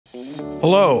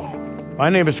Hello, my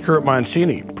name is Kurt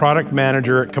Mancini, Product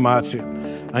Manager at Komatsu.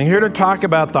 I'm here to talk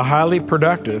about the highly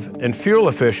productive and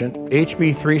fuel-efficient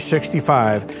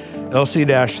HB365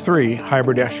 LC-3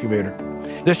 hybrid excavator.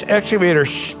 This excavator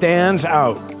stands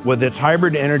out with its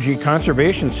hybrid energy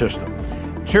conservation system,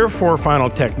 Tier 4 final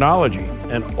technology,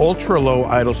 and ultra-low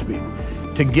idle speed.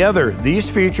 Together, these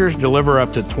features deliver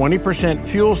up to 20%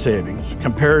 fuel savings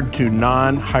compared to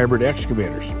non-hybrid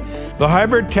excavators. The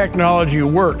hybrid technology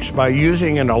works by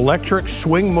using an electric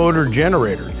swing motor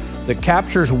generator that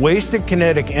captures wasted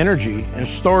kinetic energy and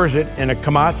stores it in a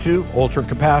Komatsu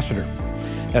ultracapacitor.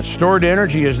 That stored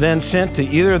energy is then sent to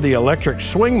either the electric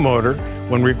swing motor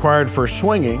when required for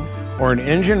swinging, or an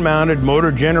engine-mounted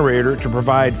motor generator to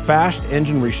provide fast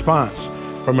engine response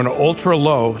from an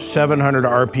ultra-low 700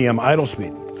 RPM idle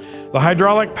speed. The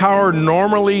hydraulic power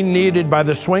normally needed by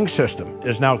the swing system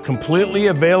is now completely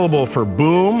available for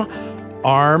boom,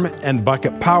 arm, and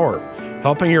bucket power,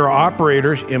 helping your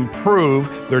operators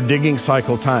improve their digging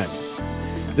cycle time.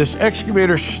 This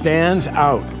excavator stands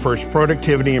out for its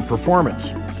productivity and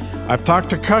performance. I've talked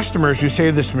to customers who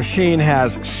say this machine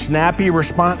has snappy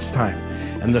response time,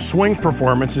 and the swing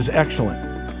performance is excellent.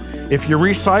 If you're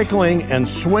recycling and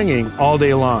swinging all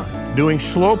day long, doing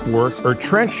slope work or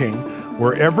trenching,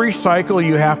 where every cycle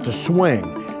you have to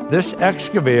swing, this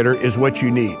excavator is what you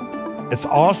need. It's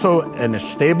also a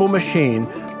stable machine,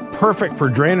 perfect for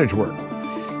drainage work.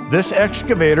 This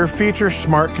excavator features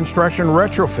Smart Construction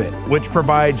Retrofit, which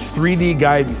provides 3D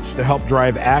guidance to help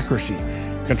drive accuracy,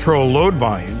 control load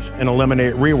volumes, and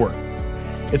eliminate rework.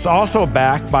 It's also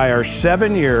backed by our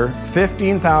 7-year,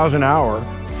 15,000-hour,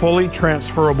 fully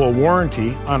transferable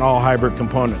warranty on all hybrid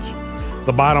components.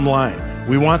 The bottom line,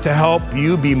 we want to help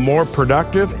you be more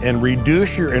productive and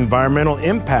reduce your environmental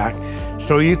impact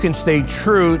so you can stay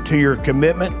true to your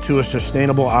commitment to a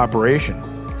sustainable operation.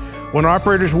 When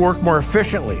operators work more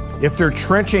efficiently, if they're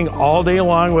trenching all day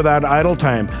long without idle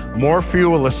time, more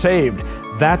fuel is saved.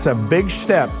 That's a big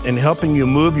step in helping you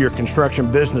move your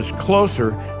construction business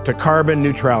closer to carbon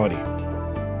neutrality.